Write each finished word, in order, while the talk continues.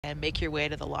and make your way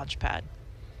to the launch pad.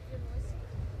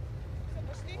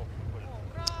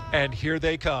 And here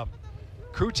they come.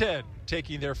 Crew 10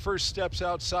 taking their first steps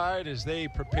outside as they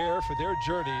prepare for their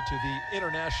journey to the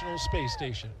International Space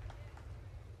Station.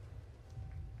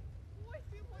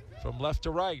 From left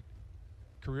to right,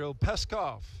 Kirill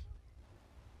Peskov,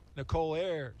 Nicole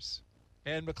Ayers,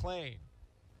 Anne McLean,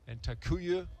 and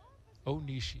Takuya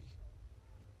Onishi.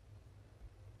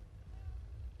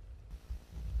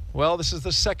 Well, this is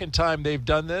the second time they've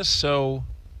done this, so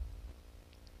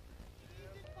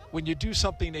when you do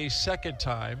something a second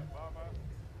time,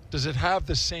 does it have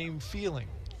the same feeling?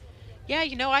 Yeah,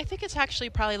 I think it's actually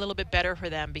probably a little bit better for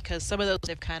them because some of those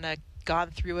have kind of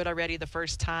gone through it already the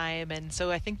first time, and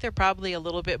so I think they're probably a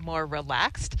little bit more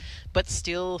relaxed, but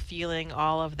still feeling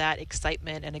all of that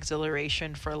excitement and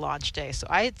exhilaration for launch day. So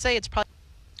I'd say it's probably...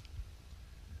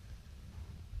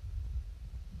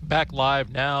 Back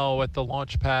live now at the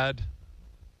launch pad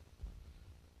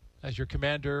as your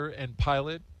commander and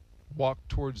pilot walk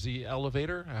towards the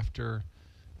elevator after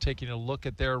taking a look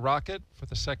at their rocket for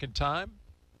the second time.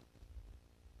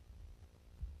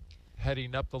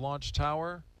 Heading up the launch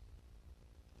tower.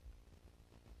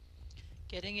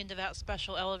 Getting into that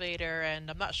special elevator, and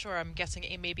I'm not sure, I'm guessing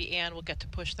maybe Anne will get to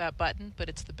push that button, but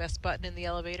it's the best button in the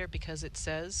elevator because it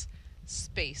says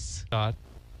space.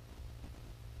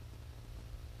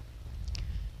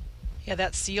 Yeah,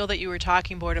 that seal that you were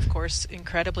talking about, of course,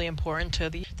 incredibly important to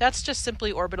the... That's just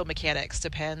simply orbital mechanics.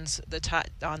 Depends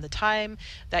on the time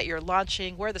that you're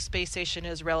launching, where the space station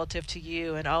is relative to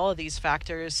you, and all of these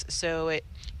factors. So it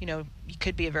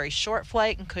could be a very short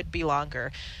flight and could be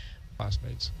longer.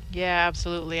 Classmates. Yeah,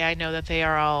 absolutely. I know that they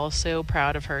are all so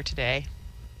proud of her today.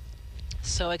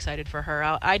 So excited for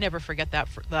her. I never forget that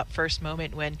first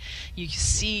moment when you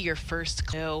see your first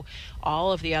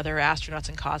all of the other astronauts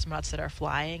and cosmonauts that are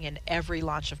flying, and every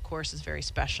launch, of course, is very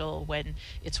special when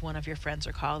it's one of your friends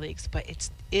or colleagues, but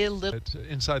it's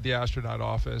inside the astronaut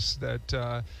office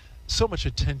that so much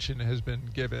attention has been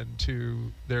given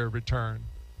to their return.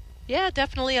 Yeah,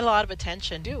 definitely a lot of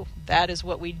attention too. That is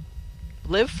what we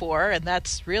live for, and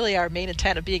that's really our main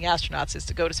intent of being astronauts, is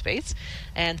to go to space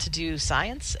and to do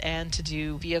science and to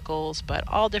do vehicles, but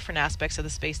all different aspects of the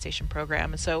space station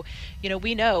program. And so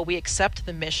we accept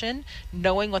the mission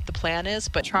knowing what the plan is,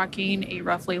 but tracking a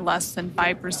roughly less than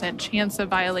 5% chance of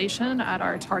violation at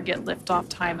our target liftoff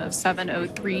time of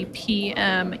 7:03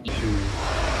 p.m. 2, 1,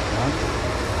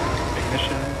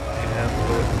 ignition and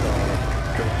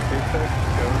liftoff. Go SpaceX,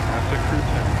 go NASA Crew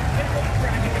 10.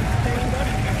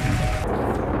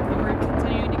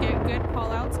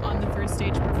 On the first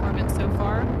stage performance so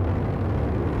far.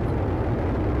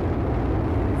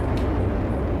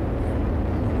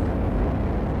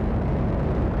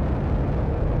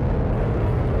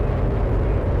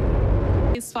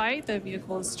 This flight, the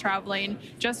vehicle is traveling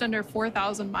just under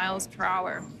 4,000 miles per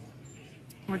hour.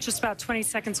 We're just about 20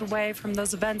 seconds away from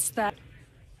those events that...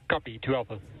 Copy, 2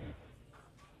 Alpha.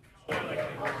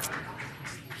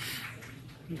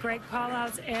 Great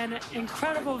call-outs and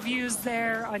incredible views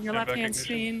there on your left-hand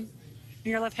screen.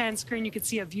 On your left-hand screen, you can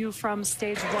see a view from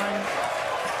stage 1.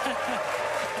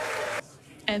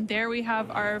 And there we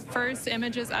have our first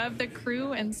images of the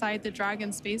crew inside the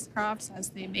Dragon spacecraft as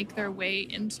they make their way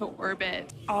into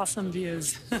orbit. Awesome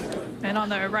views. And on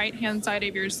the right-hand side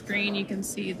of your screen, you can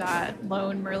see that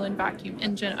lone Merlin vacuum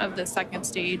engine of the second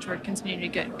stage. We're continuing to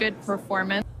get good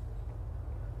performance.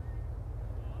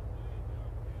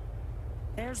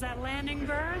 There's that landing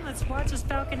burn. Let's watch as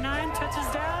Falcon 9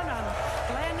 touches down on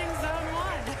landing zone 1.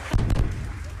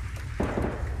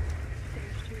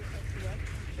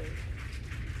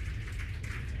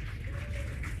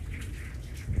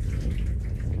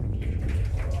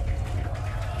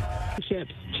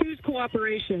 Ships choose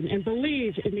cooperation and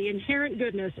believe in the inherent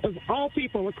goodness of all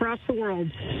people across the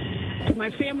world. To my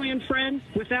family and friends,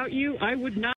 without you, I would not.